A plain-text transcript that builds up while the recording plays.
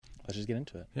let's just get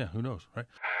into it. Yeah, who knows, right?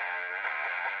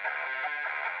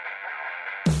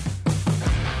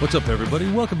 What's up,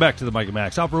 everybody? Welcome back to the Mike and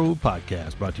Max Off-Road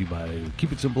Podcast, brought to you by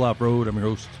Keep It Simple Off-Road. I'm your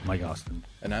host, Mike Austin.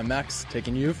 And I'm Max,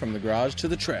 taking you from the garage to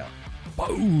the trail.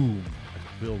 Boom!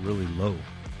 I feel really low.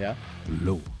 Yeah?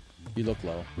 Low. You look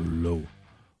low. Low.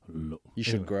 You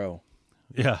should grow.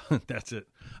 Yeah, that's it.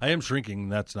 I am shrinking.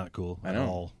 That's not cool I at know.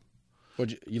 all.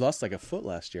 You lost like a foot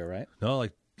last year, right? No,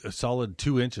 like a solid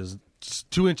 2 inches.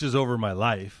 2 inches over my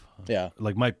life. Yeah.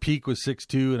 Like my peak was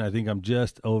 6'2", and I think I'm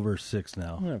just over 6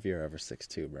 now. I don't know if you're ever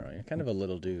 6'2", bro. You're kind of a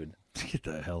little dude. Get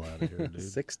the hell out of here, dude.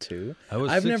 6'2"? I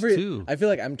was I've 6'2". I feel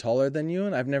like I'm taller than you,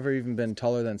 and I've never even been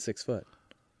taller than 6 foot.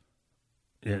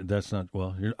 Yeah, that's not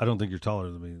well. I don't think you're taller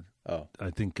than me. Oh, I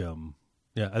think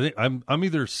I think I'm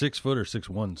either 6 foot or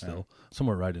 6'1" still,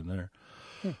 somewhere right in there,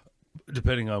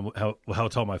 depending on how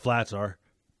tall my flats are.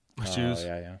 My shoes.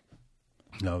 Yeah.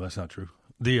 No, that's not true.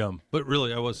 But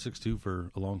really, I was 6'2"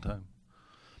 for a long time,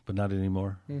 but not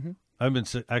anymore. Mm-hmm. I've been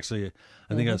actually.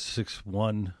 I think I was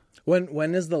 6'1".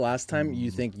 When is the last time you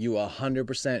think you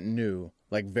 100% knew,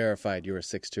 like verified you were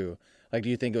 6'2"? Like, do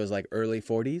you think it was like early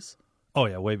 40s? Oh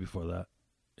yeah, way before that.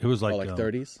 It was like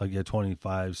 30s? Like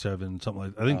 25, 7, something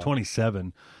like that. I think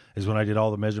 27 is when I did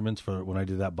all the measurements for when I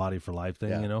did that Body for Life thing,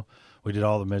 Yeah. You know? We did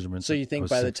all the measurements. So you think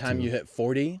by the time you hit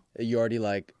 40, you already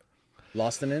like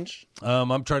lost an inch?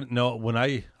 I'm trying to know when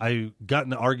I got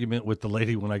in an argument with the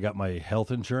lady when I got my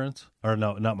health insurance. Or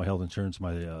no, not my health insurance,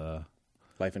 my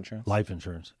Life insurance? life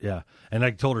insurance. Yeah. And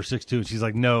I told her 6'2", and she's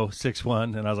like, no,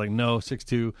 6'1", and I was like, no,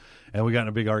 6'2", and we got in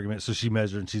a big argument. So she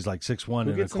measured, and she's like 6'1" Who and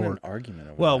a gets in quarter. an argument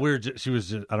over Well, that? she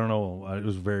was just, I don't know. It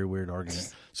was a very weird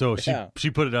argument. So Yeah. she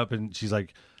put it up, and she's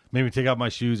like, made me take out my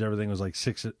shoes. Everything was like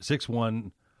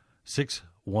 6'1",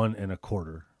 and a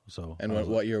quarter. So And I was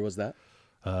what year was that?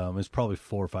 it's probably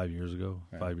 4 or 5 years ago.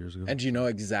 5 years ago. And do you know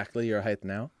exactly your height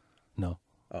now? No,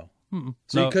 Oh. Mm-mm.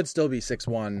 So No. you could still be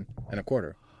 6'1" and a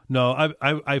quarter. no,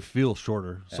 I feel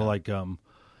shorter. So like, and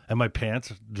my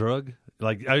pants drug.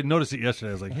 Like I noticed it yesterday.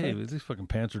 I was like, hey, these fucking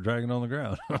pants are dragging on the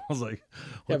ground. I was like,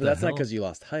 what Yeah, but the that's not hell? because you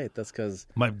lost height. That's because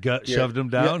My gut shoved them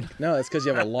down. No, it's because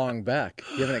you have a long back.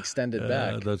 You have an extended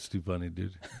back. That's too funny,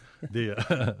 dude.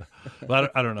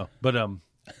 But I don't know. But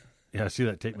yeah, I see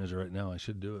that tape measure right now. I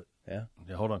should do it. Yeah.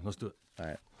 Yeah, hold on. Let's do it. All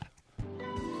right.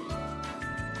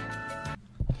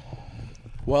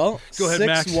 Well, Go ahead,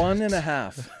 Max.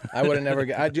 6'1.5". I would have never.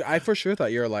 I for sure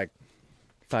thought you were like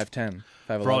 5'10",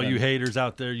 5'11". For all you haters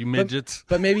out there, you midgets,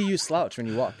 But maybe you slouch when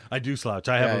you walk, I do slouch.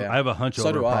 I have Yeah. I have a hunch So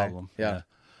over do a I. problem. Yeah.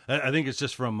 I think it's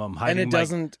just from and hiding.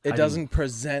 it doesn't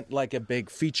present like a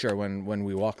big feature when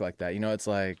we walk like that. You know, it's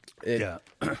like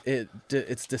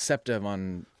it's deceptive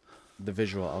on the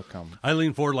visual outcome. I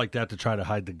lean forward like that to try to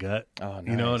hide the gut. Oh,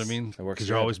 You know what I nice. mean? It works Because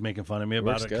you're good. always making fun of me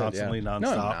about Works it good, constantly, yeah. nonstop. No,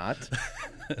 I'm not.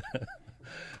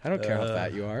 I don't care how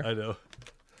fat you are. I know.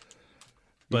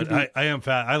 But I am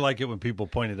fat. I like it when people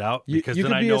point it out You- because you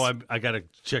then could I be know as- I got to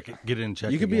check it, get in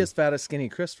check. You could be again. as fat as Skinny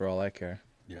Chris for all I care.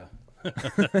 Yeah.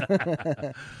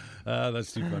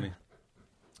 That's too funny.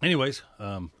 Anyways,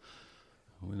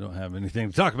 we don't have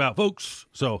anything to talk about, folks.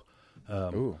 So,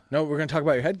 Ooh. No, we're going to talk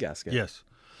about your head gasket. yes.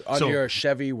 On So- your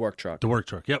Chevy work truck. The work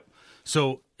truck. Yep.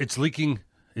 So it's leaking.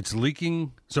 It's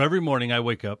leaking. So every morning I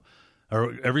wake up,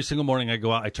 or every single morning I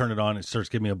go out, I turn it on. It starts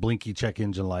giving me a blinky check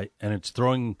engine light, and it's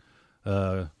throwing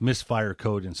misfire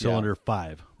code in cylinder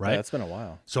 5, right? Yeah, it's been a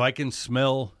while. So I can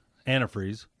smell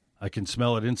antifreeze. I can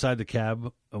smell it inside the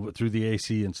cab through the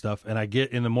AC and stuff. And I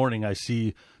get in the morning, I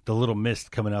see the little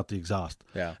mist coming out the exhaust.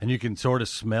 Yeah. And you can sort of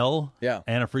smell Yeah.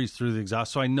 antifreeze through the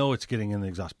exhaust. So I know it's getting in the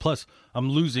exhaust. Plus, I'm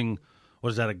losing, what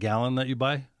is that, a gallon that you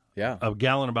buy? Yeah. A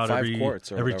gallon about 5 every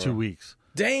quarts or every whatever. 2 weeks.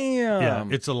 Damn.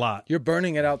 Yeah, it's a lot. You're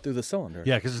burning it out through the cylinder.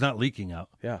 Yeah, because it's not leaking out.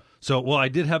 Yeah. So, well, I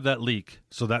did have that leak,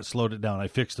 so that slowed it down. I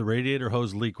fixed the radiator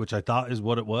hose leak, which I thought is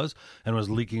what it was, and was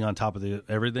leaking on top of the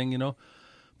everything, you know.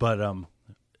 But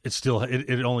it's still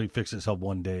it only fixed itself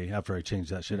one day after I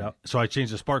changed that shit out. So I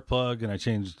changed the spark plug and I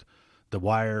changed the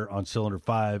wire on cylinder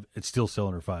 5. It's still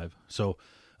cylinder 5. So,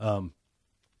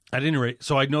 at any rate,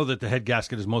 so I know that the head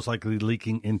gasket is most likely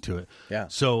leaking into it. Yeah.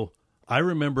 So I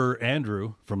remember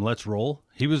Andrew from Let's Roll.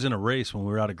 He was in a race when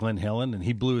we were out at Glen Helen, and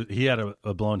he had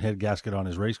a blown head gasket on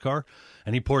his race car,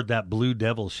 and he poured that Blue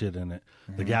Devil shit in it,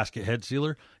 the gasket head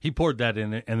sealer. He poured that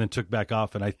in it and then took back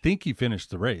off, and I think he finished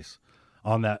the race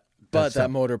on that. But stuff. that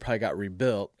motor probably got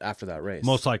rebuilt after that race.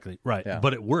 Most likely, right. Yeah.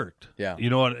 But it worked. Yeah. You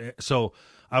know what? So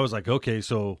I was like, okay,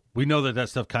 so we know that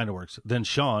stuff kind of works. Then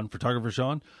Sean, photographer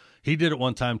Sean, he did it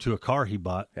one time to a car he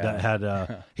bought that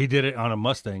had. He did it on a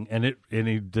Mustang, and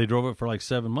they drove it for like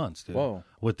 7 months. Dude, Whoa.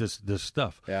 with this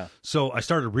stuff. Yeah. So I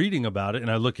started reading about it,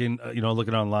 and I looking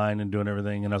online and doing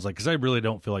everything, and I was like, because I really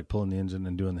don't feel like pulling the engine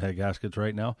and doing the head gaskets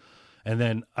right now, and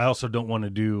then I also don't want to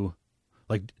do.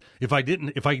 Like if I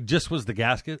just was the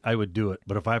gasket, I would do it.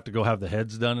 But if I have to go have the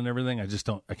heads done and everything,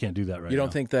 I can't do that right now. You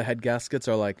don't think the head gaskets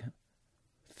are like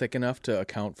thick enough to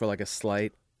account for like a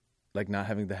slight, like not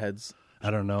having the heads?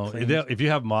 I don't know. Cleaned? If you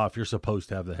have them off, you're supposed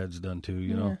to have the heads done too,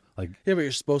 you know? Like Yeah, but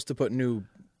you're supposed to put new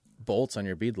bolts on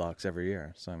your bead locks every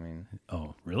year. So I mean,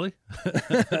 oh, really?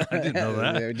 I didn't know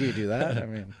that. Do you do that? I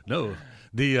mean, no.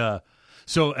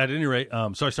 So at any rate,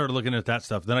 so I started looking at that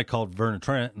stuff. Then I called Vernon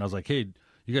Trent and I was like, "Hey,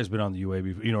 you guys been on the UA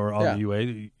before, or on the UA?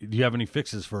 Do you have any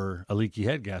fixes for a leaky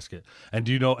head gasket? And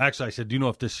do you know?" Actually, I said, "Do you know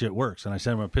if this shit works?" And I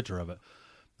sent them a picture of it,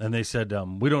 and they said,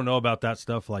 "We don't know about that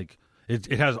stuff. Like,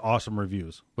 it has awesome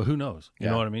reviews, but who knows? You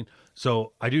know what I mean?"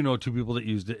 So I do know 2 people that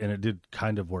used it, and it did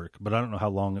kind of work, but I don't know how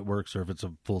long it works or if it's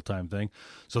a full-time thing.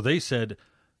 So they said,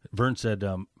 Vern said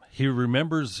he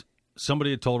remembers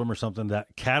somebody had told him or something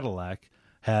that Cadillac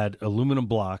had aluminum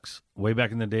blocks way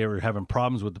back in the day, were having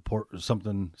problems with the port,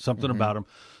 something about them.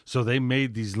 So they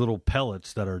made these little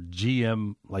pellets that are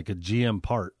GM, like a GM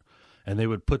part, and they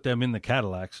would put them in the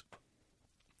Cadillacs.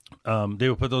 They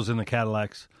would put those in the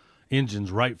Cadillacs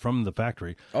engines right from the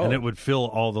factory, and it would fill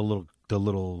all the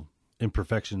little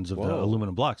imperfections of the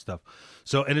aluminum block stuff.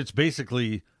 So, and it's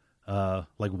basically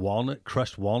like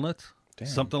crushed walnuts. Damn.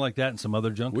 Something like that and some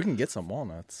other junk. We can get some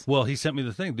walnuts. Well, he sent me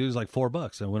the thing. Dude, it was like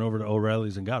 $4. I went over to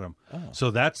O'Reilly's and got them. Oh.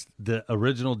 So that's the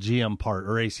original GM part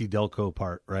or AC Delco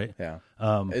part, right? Yeah.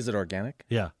 Is it organic?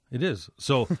 Yeah, it is.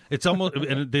 So it's almost,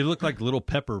 and they look like little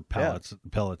pepper pellets.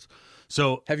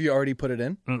 So have you already put it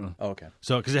in? Oh, okay.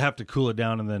 So because you have to cool it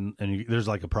down and there's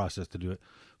like a process to do it.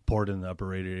 Pour it in the upper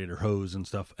radiator hose and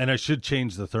stuff. And I should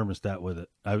change the thermostat with it.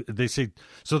 They say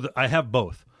so. I have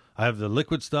both. I have the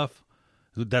liquid stuff.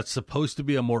 That's supposed to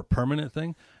be a more permanent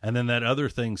thing. And then that other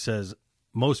thing says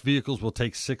most vehicles will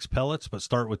take 6 pellets, but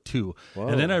start with 2. Whoa.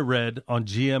 And then I read on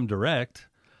GM Direct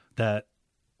that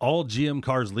all GM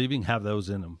cars leaving have those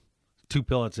in them. 2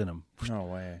 pellets in them. No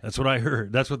way. That's what I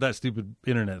heard. That's what that stupid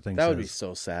internet thing says. That would be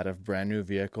so sad if brand new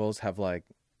vehicles have like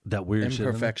that weird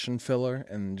imperfection filler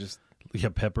and just... Yeah,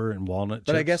 pepper and walnut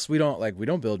but chips. I guess we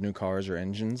don't build new cars or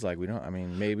engines. Like we don't. I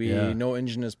mean, maybe no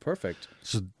engine is perfect.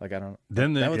 So like I don't.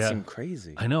 Then that would seem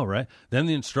crazy. I know, right? Then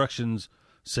the instructions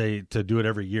say to do it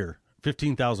every year,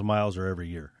 15,000 miles or every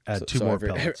year. Add 2 more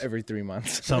pellets every 3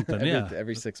 months. Something,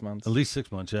 every 6 months. At least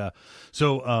 6 months, yeah.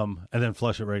 So and then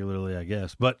flush it regularly, I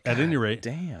guess. But at any rate,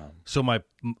 damn. So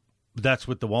that's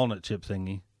with the walnut chip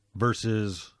thingy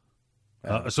versus.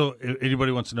 So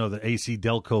anybody wants to know, the AC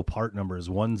Delco part number is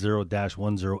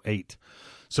 10-108.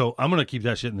 So I'm going to keep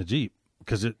that shit in the Jeep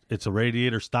because it's a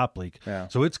radiator stop leak. Yeah.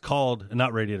 So it's called,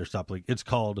 not radiator stop leak, it's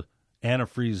called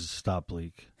antifreeze stop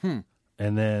leak. And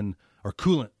then, or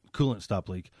coolant stop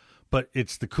leak. But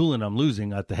it's the coolant I'm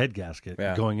losing at the head gasket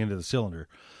going into the cylinder.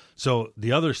 So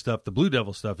the other stuff, the Blue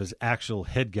Devil stuff, is actual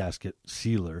head gasket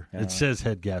sealer. Yeah. It says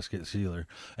head gasket sealer.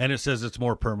 And it says it's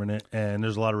more permanent, and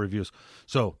there's a lot of reviews.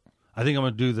 So I think I'm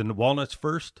going to do the walnuts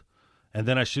first, and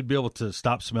then I should be able to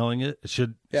stop smelling it. It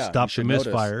should stop the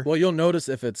misfire. Notice. Well, you'll notice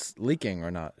if it's leaking or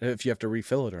not, if you have to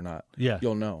refill it or not. Yeah.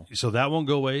 You'll know. So that won't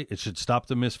go away. It should stop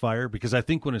the misfire because I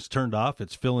think when it's turned off,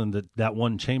 it's filling that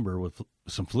one chamber with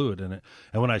some fluid in it.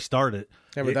 And when I start it...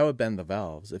 Yeah, but that would bend the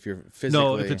valves if you're physically...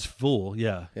 No, if it's full,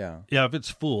 yeah. Yeah, if it's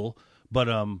full, but...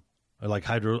 like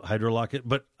hydrolock it,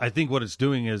 but I think what it's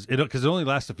doing is because it only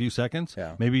lasts a few seconds,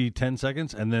 maybe 10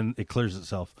 seconds, and then it clears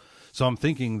itself. So I'm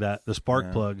thinking that the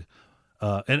spark plug,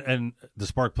 and the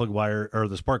spark plug wire or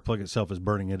the spark plug itself is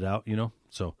burning it out,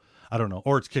 So I don't know,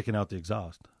 or it's kicking out the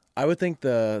exhaust. I would think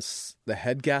the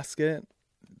head gasket,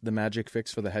 the magic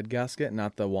fix for the head gasket,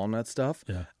 not the walnut stuff.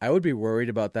 Yeah. I would be worried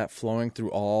about that flowing through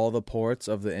all the ports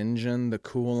of the engine, the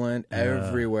coolant,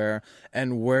 everywhere,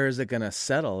 and where is it going to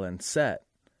settle and set?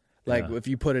 Like if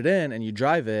you put it in and you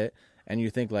drive it and you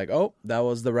think like, oh, that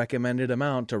was the recommended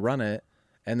amount to run it.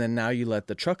 And then now you let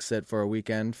the truck sit for a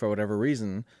weekend for whatever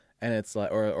reason. And it's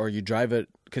like, or you drive it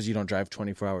because you don't drive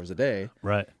 24 hours a day.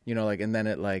 Right. And then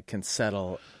it like can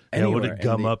settle anywhere. Yeah, would it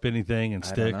gum up anything and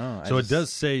stick? So it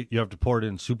does say you have to pour it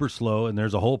in super slow and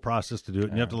there's a whole process to do it.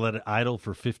 And you have to let it idle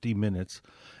for 50 minutes.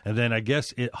 And then I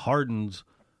guess it hardens.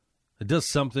 It does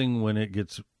something when it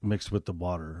gets mixed with the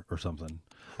water or something.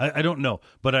 I don't know,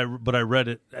 but I read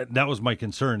it. That was my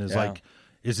concern. Is like,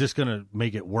 is this going to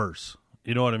make it worse?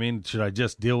 You know what I mean? Should I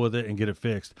just deal with it and get it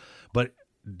fixed? But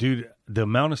dude, the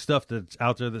amount of stuff that's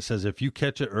out there that says if you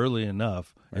catch it early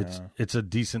enough, it's a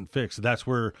decent fix. That's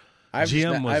where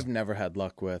I've never had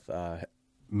luck with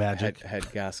magic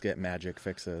head gasket magic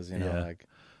fixes. You know, like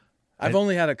I've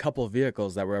only had a couple of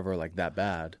vehicles that were ever like that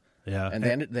bad. Yeah, and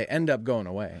they end up going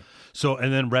away. So,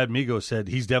 and then Brad Migo said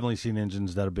he's definitely seen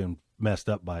engines that have been messed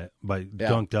up by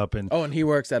gunked up, and and he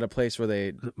works at a place where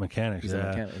they mechanics. He's a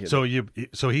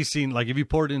mechanic. So he's seen, like, if you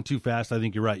pour it in too fast, I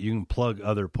think you're right. You can plug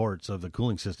other ports of the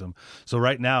cooling system. So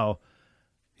right now,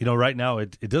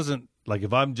 it doesn't, like,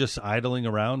 if I'm just idling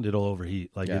around, it'll overheat.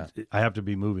 Like I have to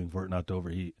be moving for it not to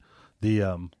overheat.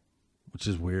 Which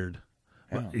is weird.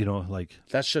 Yeah. You know, like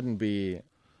that shouldn't be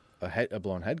a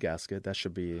blown head gasket. That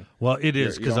should be. Well, it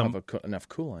is because I'm enough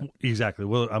coolant. Exactly.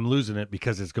 Well, I'm losing it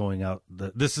because it's going out.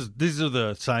 These are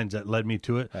the signs that led me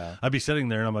to it. Yeah. I'd be sitting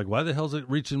there and I'm like, why the hell is it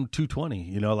reaching 220?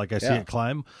 You know, like I see it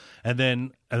climb, and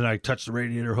then I touched the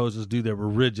radiator hoses. Dude, they were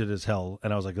rigid as hell,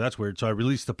 and I was like, that's weird. So I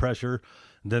released the pressure.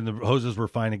 Then the hoses were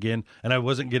fine again, and I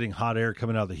wasn't getting hot air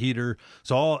coming out of the heater.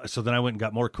 So then I went and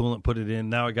got more coolant, put it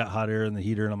in. Now I got hot air in the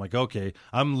heater, and I'm like, okay,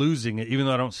 I'm losing it, even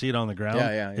though I don't see it on the ground.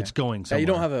 Yeah. It's going somewhere. Yeah, you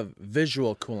don't have a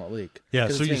visual coolant leak. Yeah,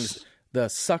 so the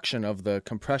suction of the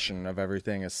compression of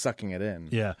everything is sucking it in.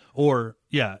 Yeah,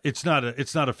 it's not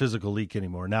a physical leak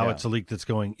anymore. Now it's a leak that's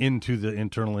going into the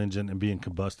internal engine and being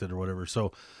combusted or whatever.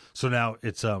 So now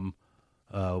it's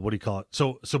what do you call it?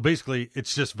 So basically,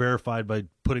 it's just verified by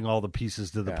putting all the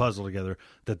pieces to the puzzle together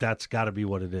that's got to be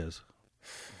what it is,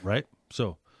 right?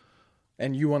 So,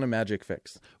 and you want a magic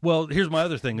fix? Well, here's my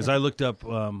other thing: is I looked up.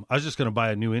 I was just going to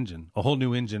buy a new engine. A whole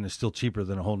new engine is still cheaper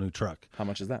than a whole new truck. How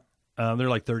much is that? They're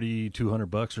like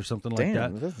 $3,200 or something like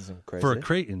that. That doesn't seem crazy for a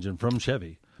crate engine from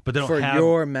Chevy. But they don't for have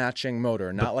your matching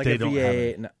motor, not like a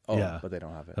V8. But they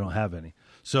don't have it. They don't have any.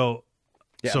 So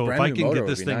if a I can get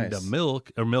this thing nice. to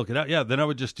milk it out, then I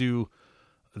would just do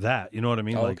that. You know what I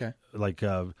mean?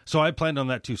 So I planned on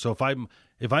that too. So if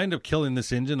I end up killing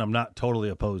this engine, I'm not totally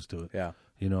opposed to it. Yeah.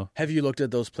 You know? Have you looked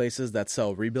at those places that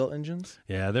sell rebuilt engines?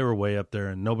 Yeah, they were way up there,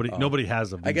 and nobody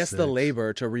has them. I guess the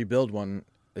labor to rebuild one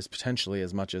is potentially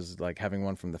as much as like having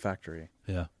one from the factory.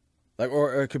 Yeah. Like,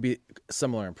 or it could be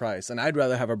similar in price. And I'd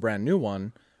rather have a brand new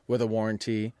one with a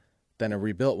warranty than a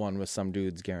rebuilt one with some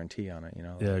dude's guarantee on it, you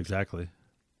know? Yeah, exactly.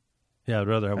 Yeah, I'd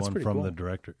rather have one from cool. the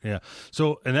director. Yeah.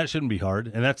 So, and that shouldn't be hard,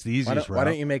 and that's the easiest route. Why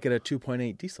don't you make it a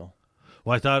 2.8 diesel?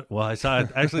 Well, I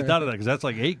actually thought of that because that's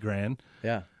like $8,000.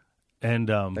 Yeah. And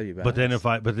but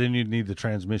then you'd need the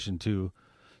transmission too.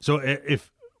 So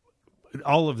if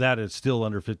all of that is still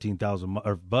under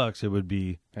 $15,000 bucks, it would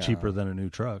be cheaper than a new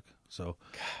truck. So,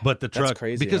 but the truck,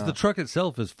 crazy, because the truck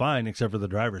itself is fine except for the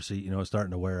driver's seat, you know, it's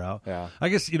starting to wear out. Yeah. I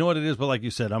guess you know what it is, but like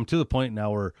you said, I'm to the point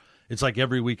now where it's like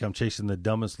every week I'm chasing the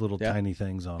dumbest little tiny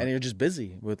things on. And you're just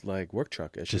busy with like work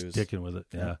truck issues. Just dicking with it.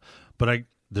 Yeah. But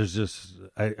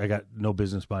I got no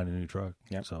business buying a new truck.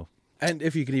 Yeah. So. And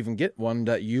if you could even get one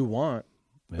that you want,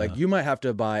 like you might have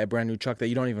to buy a brand new truck that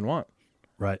you don't even want.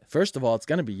 Right. First of all, it's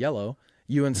going to be yellow.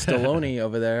 You and Stallone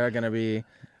over there are going to be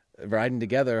riding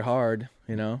together hard,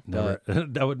 you know. Never,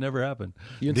 that would never happen.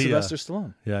 You and Sylvester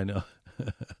Stallone. Yeah, I know.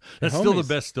 That's still the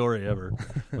best story ever.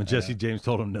 When Jesse James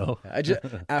told him no.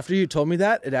 After you told me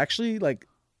that, it actually like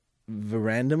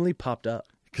randomly popped up.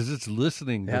 Because it's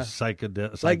listening to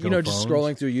psychedelic. Like, you know, just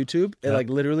scrolling through YouTube, it like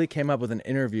literally came up with an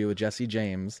interview with Jesse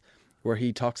James where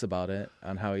he talks about it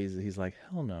on how he's like,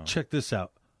 hell no. Check this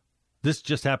out. This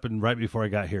just happened right before I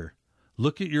got here.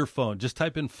 Look at your phone. Just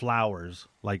type in flowers,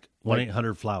 like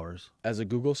 1-800-Flowers. As a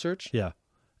Google search? Yeah.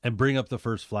 And bring up the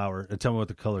first flower and tell me what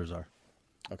the colors are.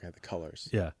 Okay, the colors.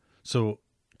 Yeah. So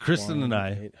Kristen and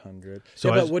I. 800.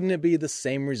 So but wouldn't it be the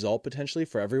same result potentially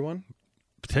for everyone?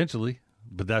 Potentially.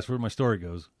 But that's where my story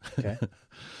goes. Okay.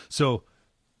 So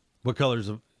what colors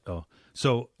of... Oh.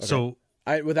 So... Okay. So...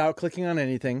 without clicking on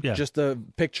anything, just the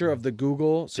picture of the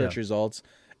Google search results,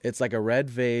 it's like a red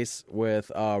vase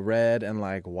with red and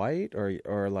like white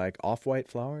or like off-white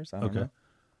flowers. I don't know.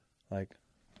 Like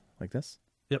this?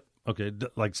 Yep. Okay.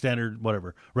 Like standard,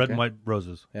 whatever. Red and white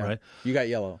roses, right? You got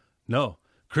yellow. No.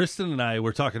 Kristen and I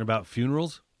were talking about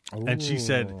funerals, and she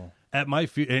said, at my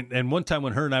and one time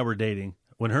when her and I were dating,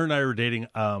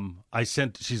 I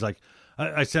sent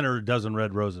her a dozen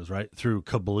red roses, right, through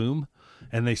Kabloom,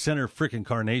 and they sent her freaking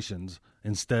carnations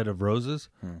instead of roses.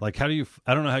 Like, I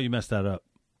don't know how you messed that up.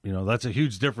 You know, that's a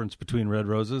huge difference between red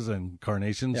roses and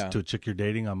carnations to a chick you're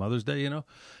dating on Mother's Day, you know?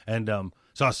 And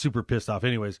so I was super pissed off.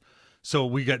 Anyways, so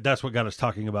that's what got us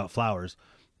talking about flowers.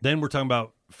 Then we're talking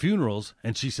about funerals,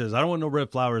 and she says, I don't want no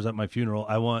red flowers at my funeral.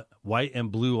 I want white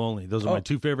and blue only. Those are my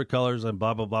two favorite colors, and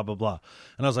blah, blah, blah, blah, blah.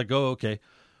 And I was like, oh, okay.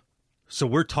 So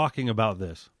we're talking about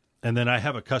this. And then I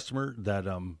have a customer that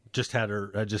just had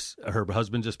her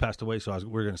husband just passed away, so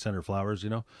we're going to send her flowers,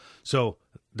 So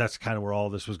that's kind of where all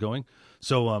this was going.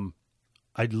 So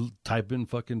I type in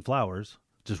fucking flowers,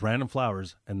 just random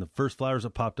flowers, and the first flowers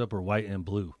that popped up were white and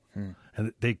blue.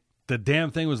 And the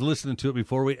damn thing was listening to it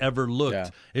before we ever looked. Yeah.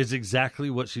 It's exactly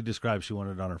what she described she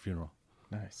wanted on her funeral.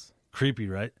 Nice. Creepy,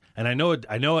 right? And I know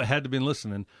it had to be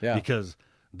listening because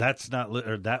that's not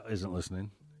or that isn't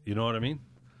listening. You know what I mean?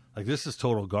 Like, this is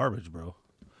total garbage, bro.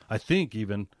 I think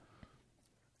even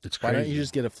it's crazy. Why don't you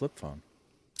just get a flip phone?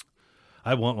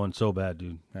 I want one so bad,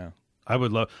 dude. Yeah. I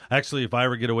would love. Actually, if I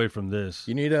ever get away from this,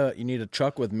 you need a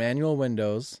truck with manual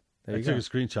windows. I took a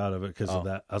screenshot of it because of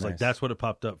that. I was like, that's what it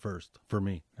popped up first for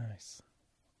me. Nice.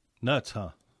 Nuts,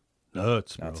 huh?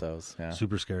 Nuts, bro. Nutsos, yeah.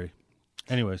 Super scary.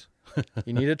 Anyways.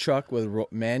 You need a truck with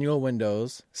manual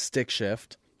windows, stick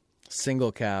shift,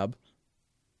 single cab,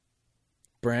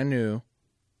 brand new,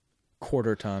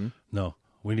 quarter ton. No,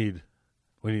 I need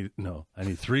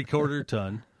 3/4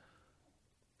 ton.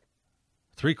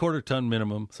 3/4 ton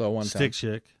minimum. So 1 stick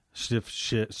stiff.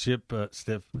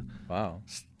 Wow.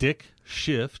 Stick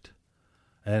shift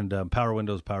and power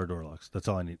windows, power door locks. That's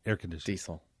all I need. Air conditioning.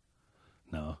 Diesel.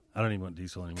 No, I don't even want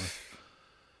diesel anymore.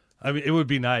 I mean, it would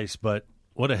be nice, but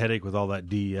what a headache with all that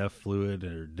DEF fluid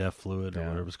or DEF fluid or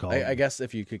whatever it's called. I guess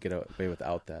if you could get away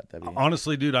without that'd be...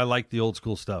 Honestly, dude, I like the old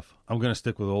school stuff. I'm going to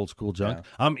stick with old school junk.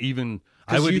 Yeah.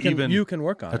 You can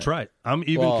work on That's it. right. I'm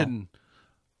even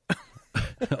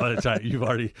oh, that's right. You've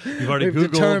already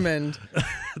Googled. Determined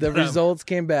the results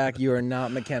came back. You are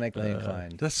not mechanically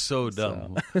inclined. That's so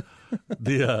dumb. So.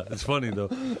 It's funny though.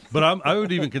 But I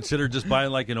would even consider just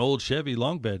buying like an old Chevy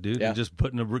long bed, dude, and just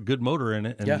putting a good motor in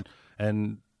it,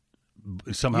 and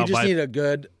somehow you just need a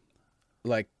good,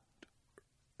 like,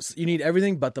 you need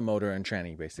everything but the motor and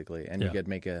tranny basically, and you could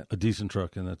make a decent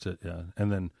truck, and that's it. Yeah, and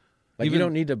then. Like, you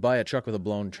don't need to buy a truck with a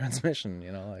blown transmission,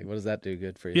 Like, what does that do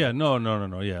good for you? Yeah, no.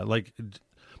 Yeah, like,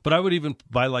 but I would even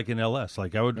buy like an LS.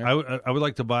 Like, I would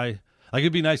like to buy. Like,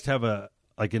 it'd be nice to have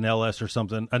an LS or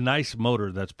something, a nice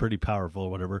motor that's pretty powerful or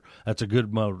whatever. That's a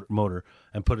good motor,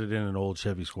 and put it in an old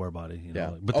Chevy square body.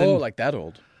 Yeah. But then, like that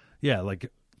old. Yeah,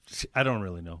 like I don't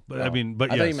really know, but I mean, I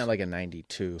thought you meant like a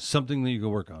 '92. Something that you can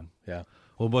work on. Yeah.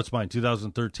 Well, what's mine?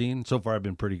 2013. So far, I've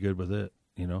been pretty good with it.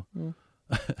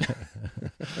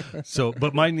 So,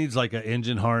 but mine needs like an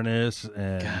engine harness,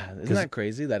 and God, isn't that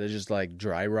crazy that it's just like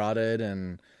dry rotted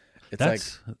and it's like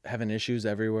having issues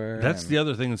everywhere? That's the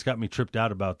other thing that's got me tripped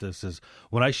out about this is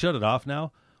when I shut it off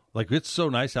now. Like, it's so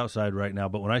nice outside right now,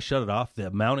 but when I shut it off, the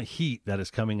amount of heat that is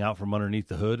coming out from underneath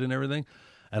the hood and everything,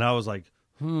 and I was like,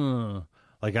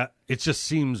 it just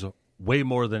seems way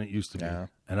more than it used to be,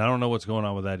 and I don't know what's going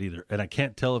on with that either, and I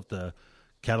can't tell if the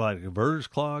catalytic converter's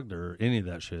clogged or any of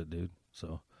that shit, dude.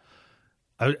 So,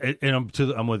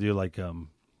 I'm with you. Like,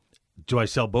 do I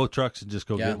sell both trucks and just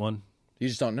go get one? You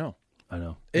just don't know. I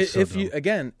know. If you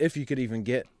could even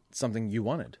get something you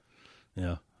wanted,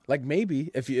 like maybe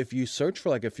if you search for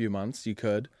like a few months, you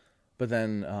could, but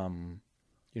then,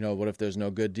 what if there's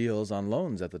no good deals on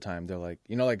loans at the time? They're like,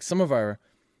 like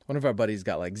one of our buddies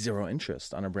got like 0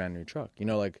 interest on a brand new truck.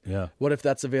 What if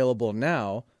that's available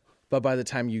now? But by the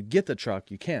time you get the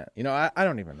truck, you can't. I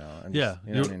don't even know. You know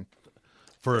what I mean?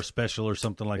 For a special or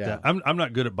something like that. I'm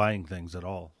not good at buying things at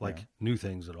all, like new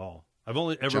things at all. I've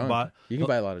only ever bought. You can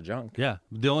buy a lot of junk. Yeah,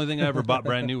 the only thing I ever bought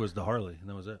brand new was the Harley, and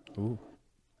that was it. Ooh,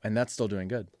 and that's still doing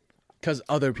good because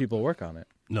other people work on it.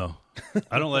 No,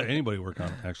 I don't let anybody work on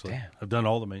it. Actually, I've done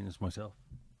all the maintenance myself.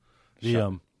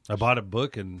 I bought a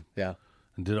book and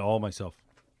did it all myself.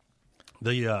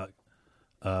 I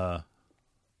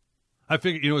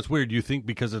figured, it's weird. You think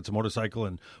because it's a motorcycle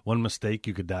and one mistake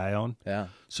you could die on. Yeah.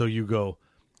 So you go,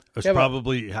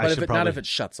 probably. Not if it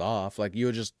shuts off. Like, you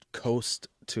would just coast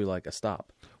to like a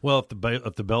stop. Well, if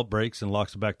the belt breaks and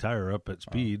locks the back tire up at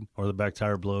speed, or the back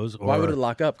tire blows, or why would it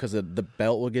lock up? Because the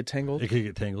belt would get tangled. It could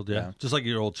get tangled, just like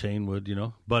your old chain would,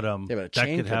 But but a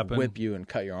chain could happen. Whip you and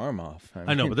cut your arm off.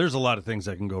 I know, but there's a lot of things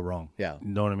that can go wrong. Yeah, you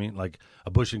know what I mean? Like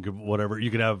a bushing, whatever. You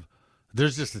could have.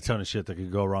 There's just a ton of shit that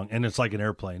could go wrong, and it's like an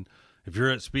airplane. If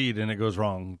you're at speed and it goes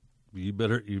wrong, you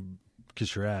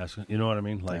kiss your ass. You know what I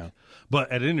mean? Like,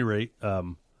 but at any rate,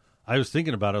 I was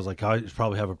thinking about it. I was like, I should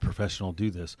probably have a professional do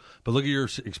this. But look at your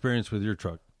experience with your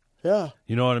truck. Yeah.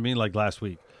 You know what I mean? Like last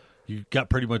week, you got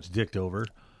pretty much dicked over.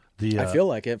 I feel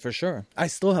like it for sure. I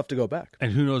still have to go back.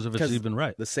 And who knows if it's even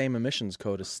right. The same emissions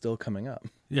code is still coming up.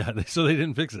 Yeah. So they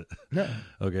didn't fix it. No.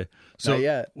 Okay. So, not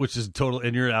yet. Which is total,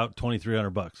 and you're out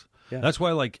 $2,300. Yeah. That's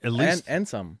why, like, at least. And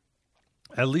some.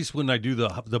 At least when I do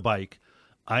the bike,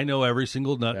 I know every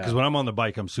single nut because Yeah. when I'm on the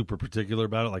bike, I'm super particular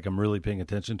about it. Like I'm really paying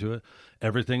attention to it.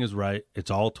 Everything is right.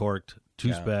 It's all torqued,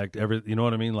 two-spec, you know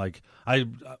what I mean? Like I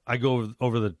go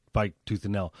over the bike tooth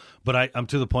and nail, but I'm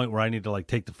to the point where I need to like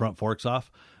take the front forks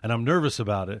off, and I'm nervous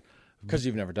about it. Because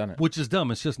you've never done it. Which is dumb.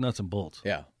 It's just nuts and bolts.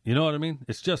 Yeah. You know what I mean?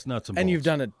 It's just nuts and bolts. And you've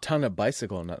done a ton of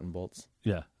bicycle nut and bolts.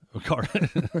 Yeah. Car.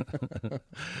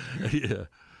 Yeah.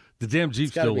 The damn Jeep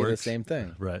It's got to still be works. the same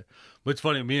thing. Right. But it's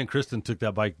funny. Me and Kristen took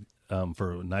that bike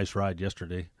for a nice ride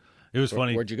yesterday. It was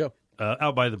funny. Where'd you go?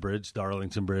 Out by the bridge, the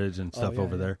Arlington Bridge and stuff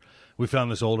over there. We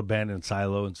found this old abandoned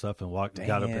silo and stuff and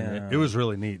got up in it. It was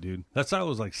really neat, dude. That silo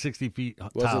was like 60 feet tall.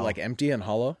 Was it like empty and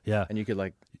hollow? Yeah. And you could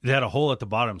like... They had a hole at the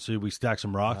bottom, so we stacked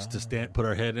some rocks to put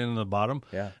our head in the bottom.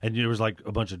 Yeah. And there was like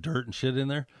a bunch of dirt and shit in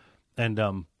there. And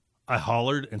I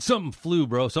hollered, and something flew,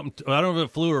 bro. Something, I don't know if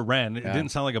it flew or ran. It didn't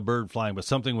sound like a bird flying, but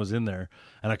something was in there,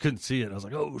 and I couldn't see it. I was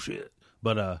like, oh, shit.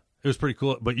 But it was pretty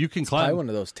cool. But you can Buy climb. one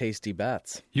of those tasty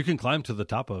bats. You can climb to the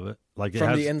top of it. Like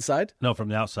From the inside? No, from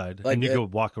the outside. Like and you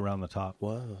could walk around the top.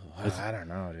 Whoa. I don't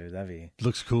know, dude. That'd be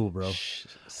Looks cool, bro.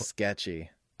 sketchy.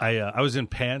 I was in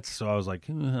pants, so I was like,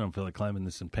 I don't feel like climbing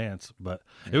this in pants. But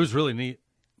it was really neat.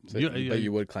 So, but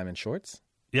you would climb in shorts?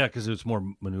 Yeah, because it's more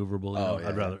maneuverable. You know? yeah,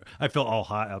 I'd rather. I felt all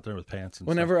hot out there with pants. And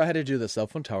Whenever I had to do the cell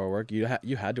phone tower work, you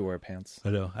had to wear pants. stuff. I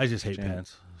know. I just hate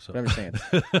pants. So But I'm just saying,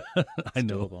 I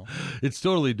know doable. it's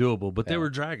totally doable. But they were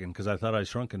dragging because I thought I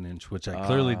shrunk an inch, which I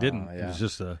clearly didn't. It was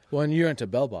just a. Well, and you're into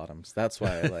bell bottoms. That's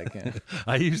why I like it.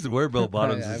 I used to wear bell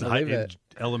bottoms I as believe in it.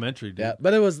 elementary. Dude. Yeah,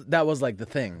 but that was like the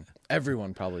thing.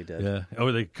 Everyone probably did. Yeah.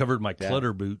 Oh, they covered my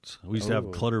clutter boots. We used to have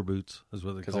Ooh. clutter boots. Is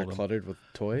what they Because called they're them. cluttered with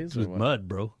toys? With or what? mud,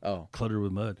 bro. Oh. Cluttered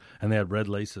with mud, and they had red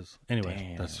laces. Anyway,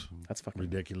 Damn, that's fucking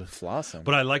ridiculous. Flossing.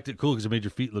 But I liked it cool because it made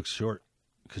your feet look short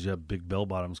because you have big bell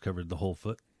bottoms covered the whole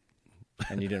foot.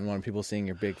 And you didn't want people seeing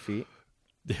your big feet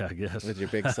Yeah, I guess. with your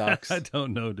big socks? I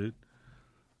don't know, dude.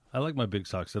 I like my big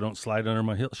socks. They don't slide under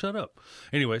my heel. Shut up.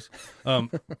 Anyways,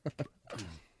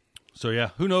 so yeah,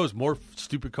 who knows? More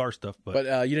stupid car stuff. But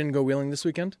You didn't go wheeling this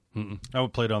weekend? I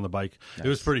would play it on the bike. Nice. It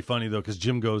was pretty funny though because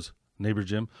Jim goes, neighbor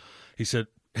Jim, he said,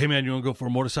 "Hey man, you want to go for a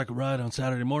motorcycle ride on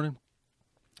Saturday morning?"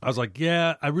 I was like,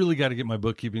 "Yeah, I really got to get my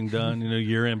bookkeeping done.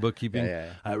 year-end bookkeeping.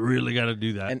 Yeah. I really got to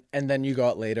do that." And then you go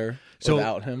out later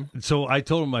without him? So I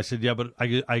told him, I said, "Yeah, but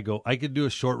I could do a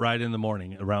short ride in the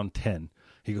morning around 10."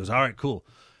 He goes, "All right, cool."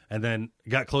 And then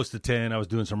got close to 10. I was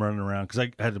doing some running around because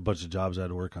I had a bunch of jobs I had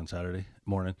to work on Saturday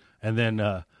morning. And then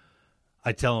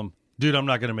I tell him, "Dude, I'm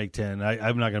not going to make 10.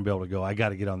 I'm not going to be able to go. I got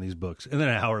to get on these books." And then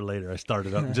an hour later, I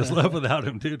started up and just left without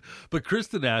him, dude. But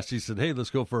Kristen asked, she said, "Hey, let's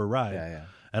go for a ride." Yeah.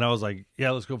 And I was like,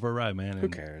 "Yeah, let's go for a ride, man." And Who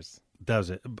cares? that was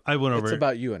it. I went over. It's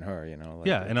about you and her, Like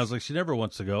yeah, and I was like, she never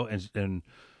wants to go, and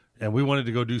we wanted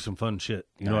to go do some fun shit.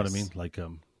 You know what I Nice. mean? Like,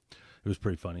 it was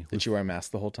pretty funny. Did you wear a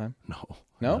mask the whole time?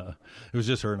 No, it was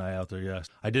just her and I out there. Yeah,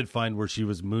 I did find where she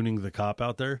was mooning the cop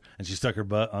out there, and she stuck her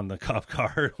butt on the cop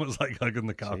car. It was like hugging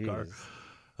the cop car.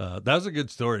 That was a good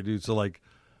story, dude. So like,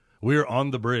 we were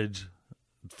on the bridge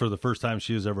for the first time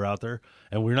she was ever out there,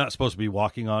 and we're not supposed to be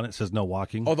walking on it. It says no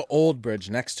walking. Oh, the old bridge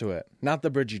next to it, not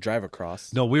the bridge you drive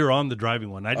across. No, we were on the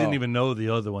driving one. I didn't even know the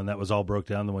other one that was all broke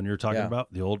down. The one you're talking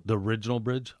about, the original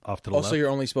bridge off to the left. Also, you're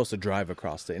only supposed to drive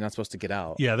across it. You're not supposed to get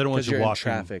out. Yeah, they don't want 'Cause you you're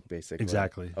walking. in traffic, basically.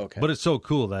 Exactly. Okay. But it's so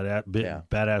cool that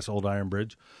badass old iron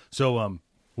bridge. So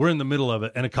we're in the middle of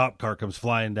it, and a cop car comes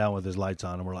flying down with his lights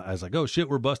on, and I was like, "Oh shit,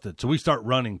 we're busted!" So we start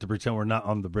running to pretend we're not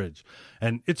on the bridge,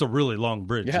 and it's a really long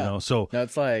bridge, So no,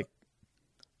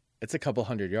 it's a couple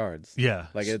 100 yards. yeah,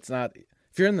 Like it's not.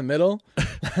 If you're in the middle,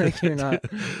 like you're not.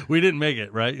 we didn't make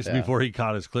it right. It's before he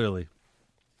caught us clearly.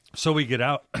 So we get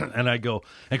out, and I go,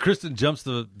 and Kristen jumps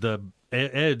the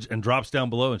edge and drops down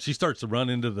below, and she starts to run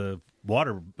into the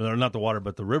water, or not the water,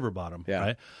 but the river bottom. Yeah.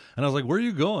 Right. And I was like, "Where are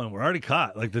you going? We're already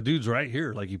caught. Like the dude's right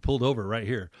here. Like he pulled over right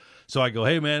here." So I go,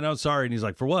 "Hey man, I'm sorry." And he's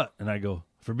like, "For what?" And I go,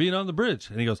 "For being on the bridge."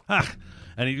 And he goes, "Ah."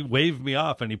 And he waved me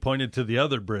off, and he pointed to the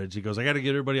other bridge. He goes, "I got to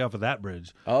get everybody off of that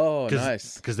bridge." Oh,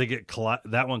 nice. Because they get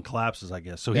that one collapses, I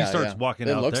guess. So he starts walking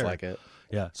out there. It looks like it.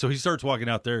 Yeah. So he starts walking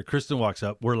out there. Kristen walks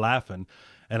up. We're laughing.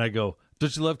 And I go,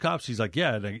 "Don't you love cops?" She's like,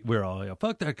 "Yeah." And we're all, "Yeah,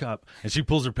 fuck that cop." And she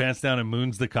pulls her pants down and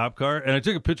moons the cop car. And I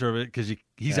took a picture of it because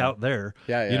he's out there.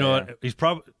 Yeah, you know what? He's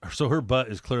probably, so her butt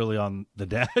is clearly on the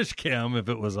dash cam if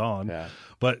it was on. Yeah.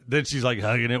 But then she's like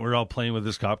hugging it. We're all playing with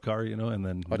this cop car, and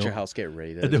then. Watch your house get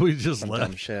raided. And then we just Some left.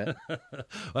 dumb shit.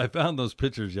 I found those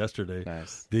pictures yesterday.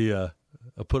 Nice. I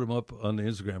put them up on the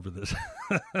Instagram for this.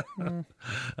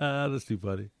 That's too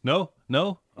funny. No?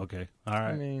 Okay. All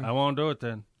right. I won't do it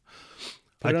then.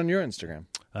 Put it on your Instagram.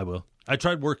 I will. I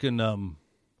tried working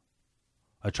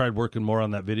more on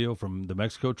that video from the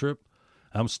Mexico trip.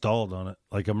 I'm stalled on it.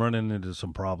 Like I'm running into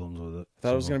some problems with it. I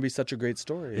thought it was going to be such a great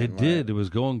story. It did. It was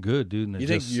going good, dude. And you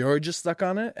think you're just stuck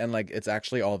on it and like it's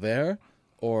actually all there,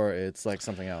 or it's like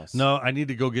something else? No, I need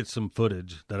to go get some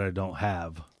footage that I don't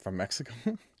have From Mexico?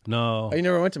 No, Oh, you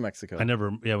never went to Mexico? I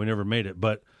never. Yeah, we never made it,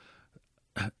 but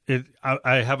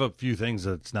I have a few things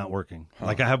that's not working. Huh.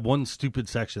 Like I have one stupid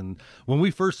section. When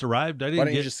we first arrived, I didn't. Why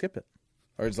don't you just skip it?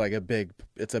 Or it's like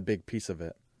it's a big piece of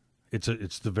it. It's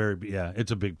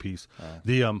a big piece.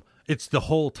 Oh. It's the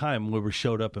whole time where we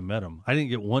showed up and met him. I didn't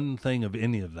get one thing of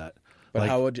any of that. But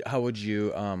like, how would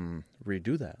you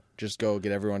redo that? Just go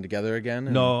get everyone together again?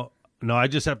 And... No, I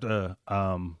just have to.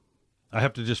 I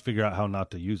have to just figure out how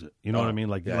not to use it. You know what I mean?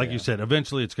 Like you said,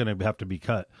 eventually it's going to have to be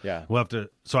cut. Yeah. We'll have to.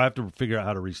 So I have to figure out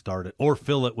how to restart it or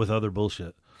fill it with other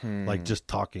bullshit, like just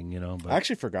talking. You know. But I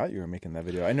actually forgot you were making that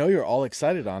video. I know you're all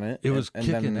excited on it. It was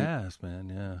kicking ass, man.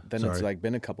 Yeah. Then it's like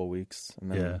been a couple weeks,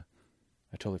 and then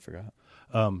I totally forgot.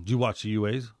 Do you watch the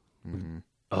UAs? Mm-hmm.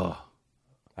 Oh.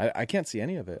 I can't see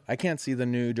any of it. I can't see the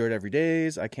new Dirt Every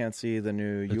Days. I can't see the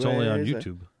new UAs. It's only on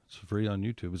YouTube. It's free on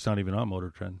YouTube. It's not even on Motor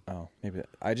Trend. Oh, maybe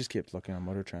I just keep looking on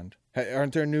Motor Trend.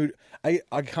 Aren't there new? I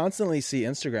constantly see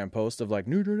Instagram posts of like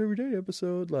new Dirt Every Day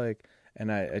episode, like,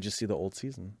 and I just see the old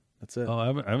season. That's it. Oh, I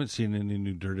haven't seen any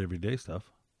new Dirt Every Day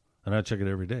stuff, and I check it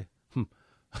every day.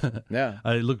 Yeah,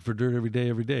 I look for Dirt every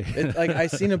day. Like I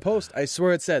seen a post. I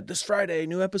swear it said this Friday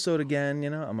new episode again. You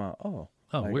know, I'm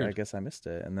like, weird. I guess I missed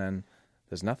it, and then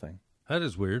there's nothing. That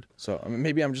is weird. So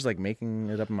maybe I'm just like making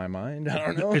it up in my mind. I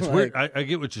don't know. It's weird. I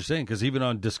get what you're saying because even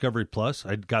on Discovery Plus,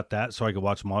 I got that so I could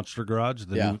watch Monster Garage.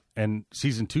 And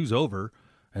season 2's over,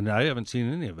 and I haven't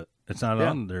seen any of it. It's not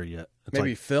on there yet. It's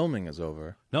maybe filming is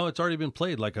over. No, it's already been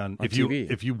played. Like on if TV.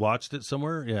 If you watched it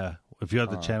somewhere, if you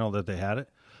had the channel that they had it.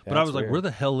 But I was like, weird. where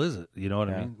the hell is it? You know what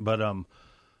I mean? But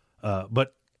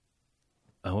what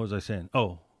was I saying?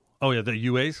 Oh yeah, the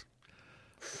UAs.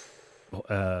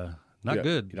 Not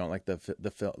good. You don't like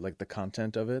the like the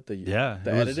content of it? The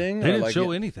editing? They didn't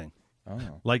show anything.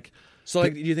 Oh. So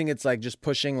do you think it's like just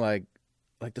pushing like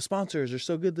the sponsors are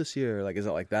so good this year? Like, is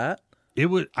it like that? It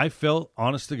would. I felt,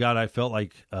 honest to God, I felt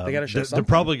like they got to show something. They're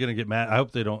probably going to get mad. I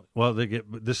hope they don't. Well, they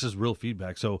get. This is real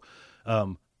feedback. So,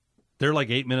 they're like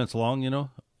 8 minutes long,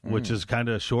 which is kind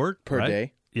of short per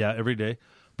day. Yeah, every day.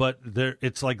 But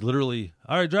it's like literally,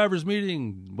 all right, drivers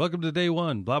meeting. Welcome to day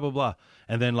one. Blah blah blah,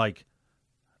 and then like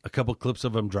a couple clips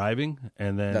of them driving,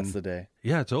 and then that's the day.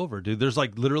 Yeah, it's over, dude. There's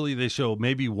like literally they show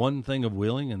maybe one thing of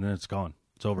wheeling, and then it's gone.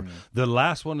 It's over. The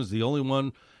last one is the only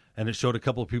one, and it showed a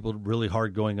couple of people really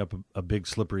hard going up a big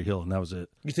slippery hill, and that was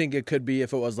it. You think it could be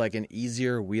if it was like an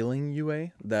easier wheeling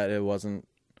UA that it wasn't,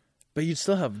 but you'd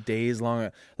still have days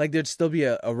long. Like there'd still be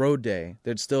a road day.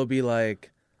 There'd still be like,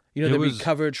 there'd be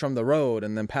coverage from the road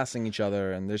and then passing each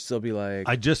other, and there'd still be like.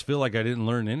 I just feel like I didn't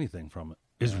learn anything from it.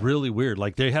 It's really weird.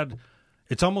 Like they had.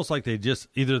 It's almost like they just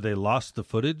either they lost the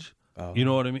footage, you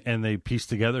know what I mean, and they pieced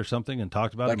together something and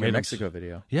talked about like it. Like a Mexico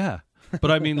video. Yeah,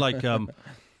 but I mean, like,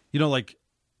 like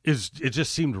it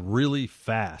just seemed really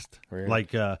fast. Weird.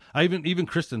 Like, I even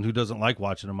Kristen, who doesn't like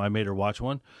watching them, I made her watch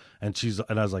one, and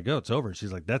I was like, oh, it's over.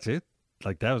 She's like, that's it.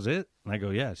 Like that was it. And I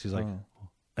go, yeah. She's like,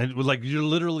 and it was like you're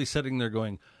literally sitting there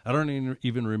going, I don't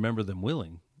even remember them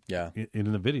wheeling. Yeah,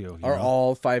 in the video. Are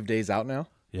all 5 days out now?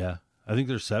 Yeah. I think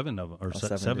there's 7 of them, or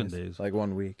 7 days. Like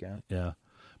 1 week, yeah. Yeah.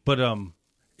 But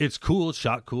it's cool. It's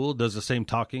shot cool. It does the same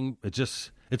talking. It's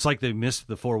like they missed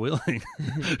the four-wheeling.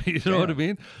 You know what I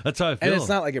mean? That's how I feel. And it's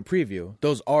not like a preview.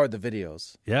 Those are the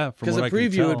videos. Yeah. Because a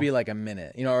preview would be like a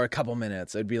minute, or a couple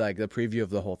minutes. It'd be like the preview of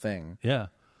the whole thing. Yeah.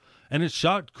 And it's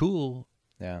shot cool.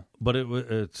 Yeah. But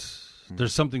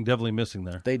there's something definitely missing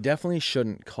there. They definitely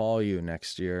shouldn't call you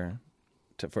next year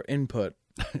for input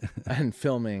and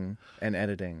filming and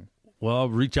editing. Well, I'll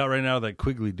reach out right now to that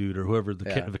Quigley dude or whoever,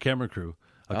 the camera crew.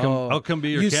 I'll come be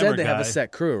your camera guy. You said they have a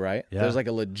set crew, right? Yeah. There's like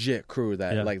a legit crew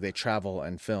that like they travel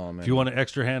and film. If you want an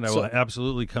extra hand, I will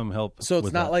absolutely come help. So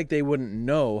it's not like they wouldn't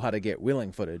know how to get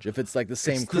wheeling footage if it's like the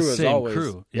same crew as always.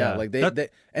 Crew. Yeah, like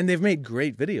they've made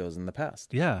great videos in the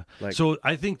past. Yeah. So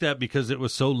I think that because it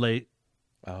was so late,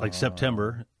 like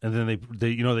September, and then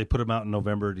they put them out in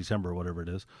November, December, whatever it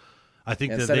is. I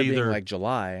think that they being like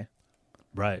July,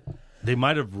 right? They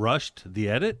might have rushed the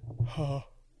edit,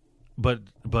 but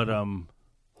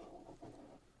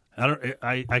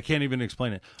I can't even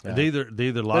explain it. Yeah. They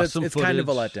either lost some footage. It's kind of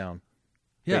a letdown.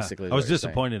 Yeah, basically, I was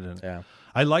disappointed in it. Yeah,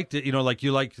 I liked it. Like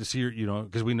you like to see,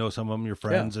 because we know some of them, your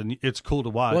friends, and it's cool to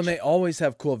watch. Well, and they always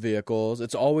have cool vehicles.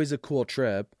 It's always a cool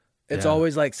trip. It's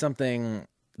always like something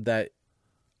that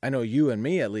I know you and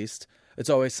me at least. it's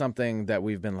always something that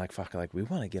we've been like, fuck, like we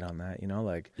want to get on that, you know,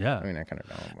 like, Yeah. I mean, I kind of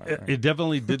don't. It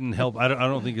definitely didn't help. I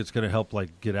don't think it's going to help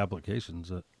like get applications.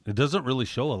 It doesn't really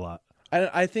show a lot.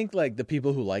 I think like the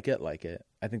people who like it.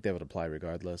 I think they would apply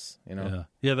regardless, you know?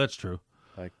 Yeah, that's true.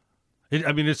 Like,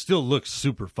 it still looks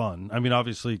super fun. I mean,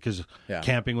 obviously, because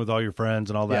camping with all your friends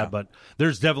and all that, but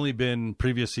there's definitely been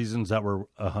previous seasons that were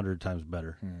 100 times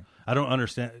better. I don't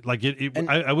understand. Like,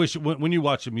 I wish when you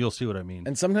watch them, you'll see what I mean.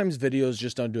 And sometimes videos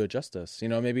just don't do it justice. You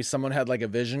know, maybe someone had like a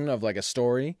vision of like a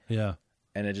story. Yeah.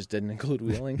 And it just didn't include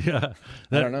wheeling. Yeah.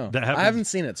 I don't know. I haven't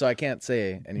seen it, so I can't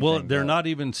say anything. Well, they're not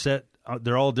even set.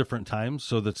 They're all different times,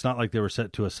 so it's not like they were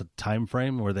set to a time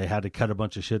frame where they had to cut a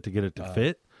bunch of shit to get it to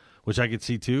fit, which I could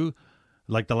see too.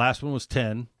 Like the last one was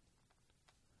 10.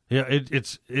 Yeah,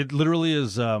 it literally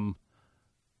is.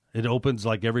 It opens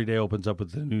like every day opens up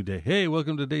with a new day. Hey,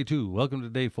 welcome to day 2. Welcome to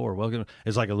day 4. Welcome.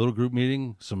 It's like a little group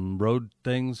meeting, some road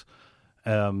things.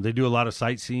 They do a lot of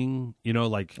sightseeing, you know,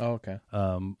 like. Oh, okay.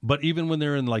 But even when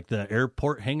they're in like the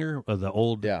airport hangar or the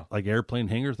old like airplane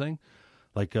hangar thing,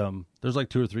 like there's like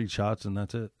 2 or 3 shots and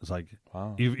that's it. It's like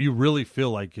wow. You really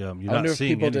feel like you're not seeing anything. I wonder if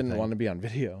people anything. didn't want to be on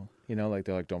video. You know, like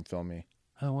they're like, don't film me.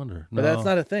 I wonder. But that's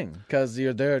not a thing because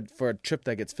you're there for a trip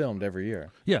that gets filmed every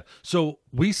year. Yeah. So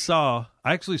I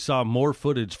actually saw more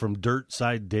footage from Dirt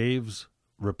Side Dave's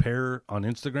repair on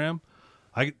Instagram.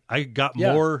 I got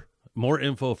more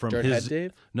info from Dirt his Head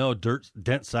Dave? No,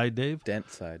 Dent Side Dave.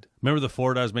 Dent Side. Remember the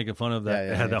Ford I was making fun of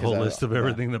that had that whole list of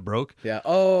everything that broke? Yeah.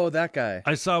 Oh, that guy.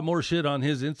 I saw more shit on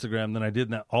his Instagram than I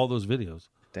did in all those videos.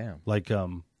 Damn. Like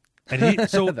and he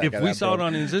so if we saw it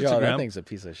on his Instagram, that thing's a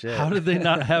piece of shit. How did they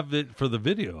not have it for the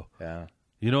video? Yeah.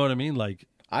 You know what I mean? Like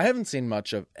I haven't seen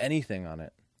much of anything on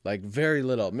it. Like very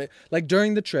little. Like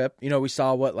during the trip, you know, we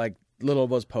saw what like little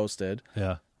was posted.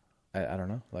 Yeah. I don't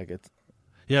know. Like it's.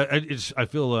 Yeah, I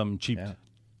feel cheap. Yeah.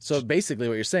 So basically,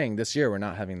 what you're saying this year, we're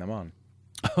not having them on.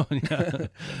 Oh yeah.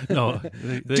 No.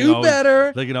 They do always,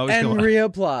 better. They can always and come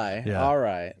reapply. Yeah. All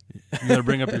right. You got to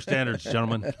bring up your standards,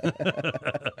 gentlemen.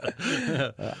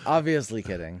 Obviously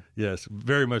kidding. Yes,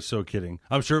 very much so kidding.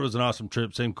 I'm sure it was an awesome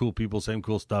trip. Same cool people, same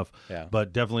cool stuff. Yeah.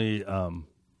 But definitely,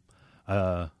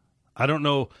 I don't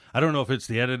know. I don't know if it's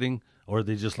the editing or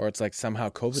they just or it's like somehow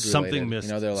COVID something related. missed.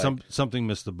 You know, they're like something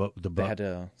missed the boat. They had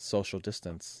to social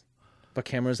distance. But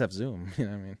cameras have zoom. You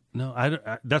know what I mean? No,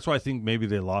 I that's why I think maybe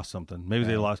they lost something. Maybe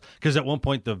they lost because at one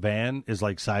point the van is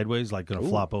like sideways, like going to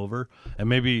flop over, and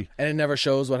maybe it never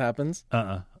shows what happens.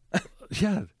 Yeah,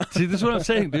 see, this is what I'm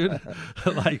saying, dude.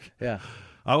 Like, yeah,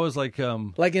 I was like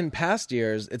in past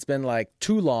years, it's been like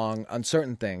too long on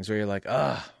certain things where you're like,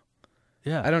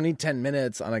 yeah, I don't need 10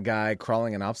 minutes on a guy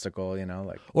crawling an obstacle, you know,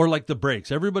 like or like the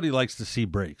brakes. Everybody likes to see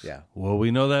brakes. Yeah. Well, we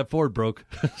know that Ford broke.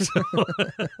 So,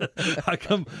 how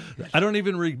come? I don't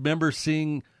even remember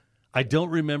seeing. I don't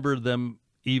remember them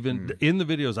even in the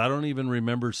videos. I don't even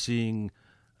remember seeing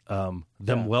them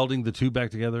welding the two back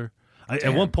together.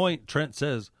 At one point, Trent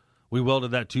says we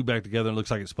welded that two back together and it looks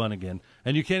like it spun again,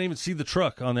 and you can't even see the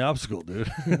truck on the obstacle,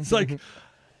 dude. It's like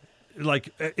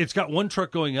it's got one truck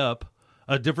going up.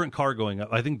 A different car going up.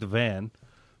 I think the van.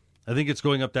 I think it's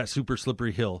going up that super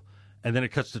slippery hill. And then it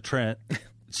cuts to Trent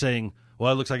saying,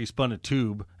 well, it looks like he spun a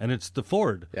tube. And it's the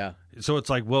Ford. Yeah. So it's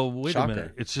like, well, wait Shocker. a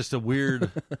minute. It's just a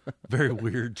weird, very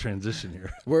weird transition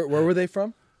here. Where were they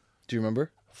from? Do you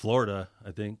remember? Florida,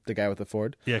 I think. The guy with the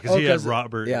Ford? Yeah, because he had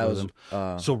Robert with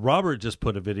him. So Robert just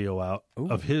put a video out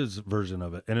of his version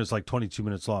of it, and it's like 22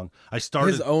 minutes long. I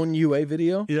started his own UA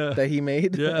video that he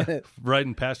made? Yeah,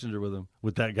 riding passenger with him,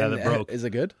 with that guy that broke. Is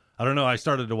it good? I don't know. I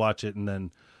started to watch it, and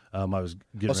then I was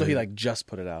getting so ready. he like just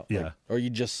put it out? Yeah. Like, or you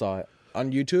just saw it?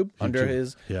 On YouTube? Under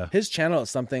his channel is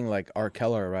something like R.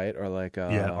 Keller, right? Or like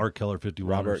R. Keller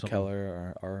 51 Robert or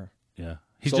Keller or Yeah.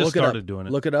 He just started doing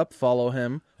it. Look it up, follow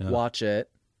him, watch it.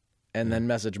 And then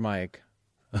message Mike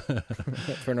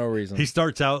for no reason. He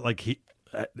starts out like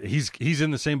he's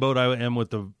in the same boat I am with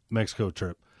the Mexico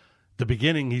trip. The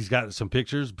beginning, he's got some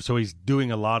pictures, so he's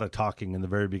doing a lot of talking in the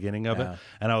very beginning of it.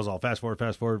 And I was all fast forward. I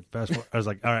was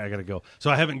like, all right, I got to go. So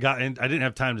I didn't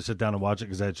have time to sit down and watch it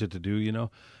because I had shit to do, you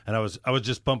know. And I was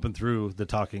just bumping through the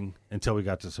talking until we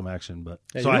got to some action. But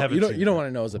so I haven't. You don't want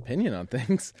to know his opinion on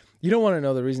things. You don't want to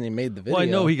know the reason he made the video. Well,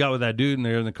 I know he got with that dude, and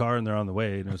they're in the car, and they're on the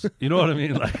way. And it was, you know what I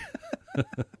mean? Like,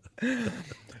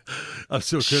 I'm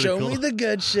so critical. Show me the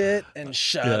good shit and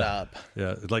shut up.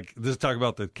 Yeah, like this talk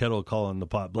about the kettle calling the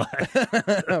pot black.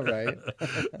 Right.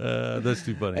 That's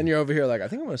too funny. And you're over here like, I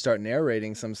think I'm going to start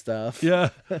narrating some stuff. Yeah,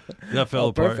 that fell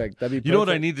apart. Perfect. That'd be perfect. You know what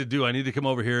I need to do? I need to come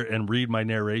over here and read my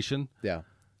narration. Yeah.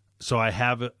 So I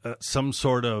have some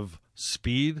sort of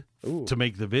speed to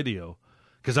make the video.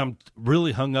 because I'm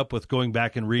really hung up with going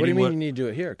back and reading. What do you mean you need to do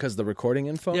it here? Because the recording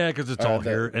info? Yeah, because it's all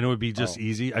here, and it would be just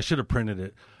easy. I should have printed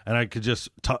it, and I could just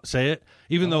say it,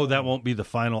 even though that won't be the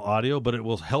final audio, but it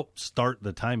will help start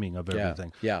the timing of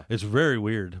everything. Yeah. It's very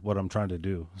weird what I'm trying to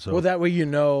do. So Well, that way you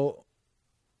know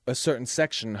a certain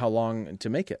section, how long to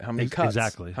make it, how many cuts.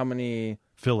 Exactly. How many...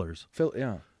 fillers.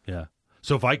 Yeah. Yeah.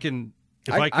 So if I can...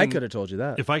 I could have told you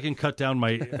that. If I can cut down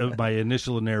my my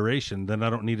initial narration, then I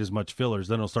don't need as much fillers.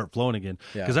 Then it'll start flowing again.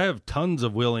 Because I have tons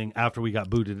of willing after we got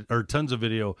booted, or tons of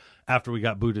video after we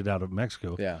got booted out of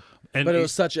Mexico. Yeah. And but it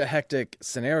was such a hectic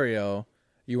scenario,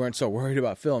 you weren't so worried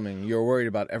about filming. You were worried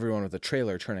about everyone with the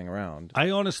trailer turning around. I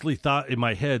honestly thought in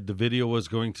my head the video was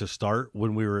going to start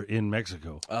when we were in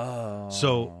Mexico. Oh.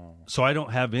 So I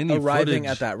don't have any arriving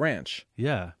footage. at that ranch.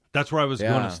 Yeah. That's where I was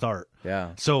going to start.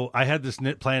 Yeah. So I had this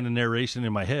plan and narration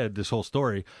in my head, this whole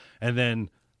story, and then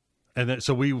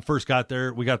so we first got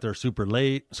there. We got there super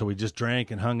late, so we just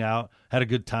drank and hung out, had a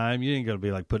good time. You ain't gonna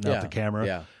be like putting out the camera.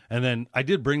 Yeah. And then I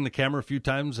did bring the camera a few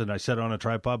times, and I set it on a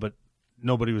tripod, but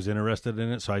nobody was interested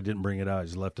in it, so I didn't bring it out. I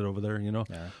just left it over there, Yeah.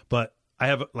 But I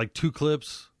have like 2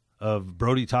 clips of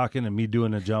Brody talking and me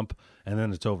doing a jump, and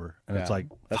then it's over, and it's like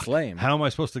that's lame. How am I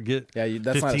supposed to get that's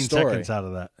 15 not a story. seconds out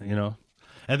of that?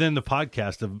 And then the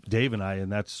podcast of Dave and I,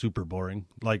 and that's super boring.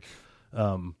 Like,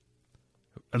 that's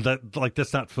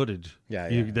not footage. Yeah. I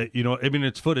mean,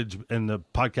 it's footage, and the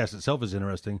podcast itself is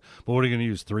interesting. But what are you going to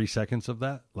use? 3 seconds of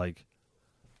that? Like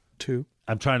 2.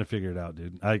 I'm trying to figure it out,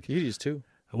 dude. You could use 2.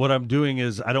 What I'm doing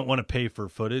is I don't want to pay for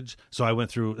footage, so I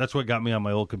went through. That's what got me on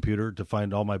my old computer to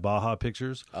find all my Baja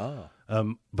pictures. Oh.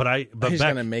 But he's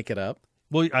gonna make it up.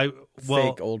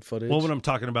 Fake old footage. Well, when I'm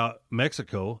talking about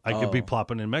Mexico, I could be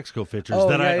plopping in Mexico pictures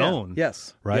that I own.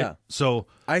 Yes. Right. Yeah. So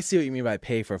I see what you mean by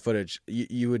pay for footage.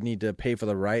 You would need to pay for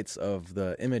the rights of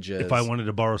the images if I wanted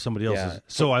to borrow somebody else's. Yeah.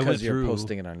 So I went through. You're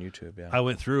posting it on YouTube. Yeah. I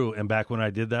went through, and back when I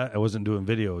did that, I wasn't doing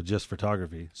video, just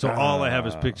photography. So all I have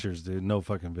is pictures, dude. No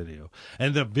fucking video.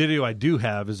 And the video I do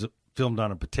have is filmed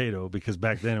on a potato, because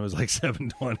back then it was like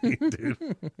 720, dude.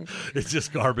 It's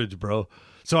just garbage, bro.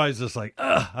 So I was just like,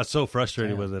 I was so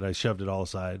frustrated with it. I shoved it all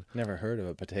aside. Never heard of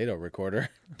a potato recorder.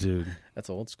 Dude. That's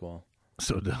old school.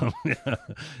 So dumb. Yeah.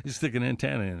 You stick an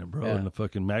antenna in it, bro, and a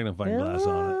fucking magnifying glass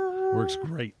on it. Works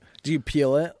great. Do you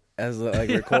peel it as it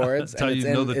records? That's how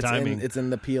you know the timing. It's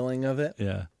in the peeling of it?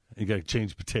 Yeah. You got to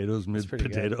change potatoes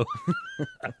mid-potato.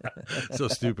 So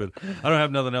stupid. I don't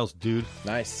have nothing else, dude.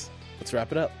 Nice. Let's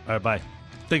wrap it up. All right, bye.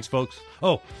 Thanks, folks.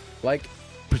 Oh,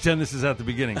 pretend this is at the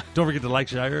beginning. Don't forget to like,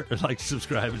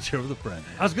 subscribe, and share with a friend.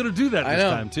 I was going to do that this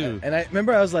time, too. And I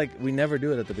remember I was like, we never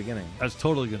do it at the beginning. I was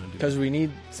totally going to do it. Because we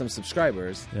need some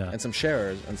subscribers and some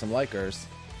sharers and some likers.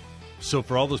 So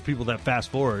for all those people that fast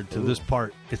forward to this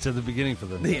part, it's at the beginning for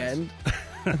them. The end.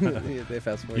 They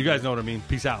fast forward. You guys know what I mean.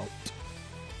 Peace out.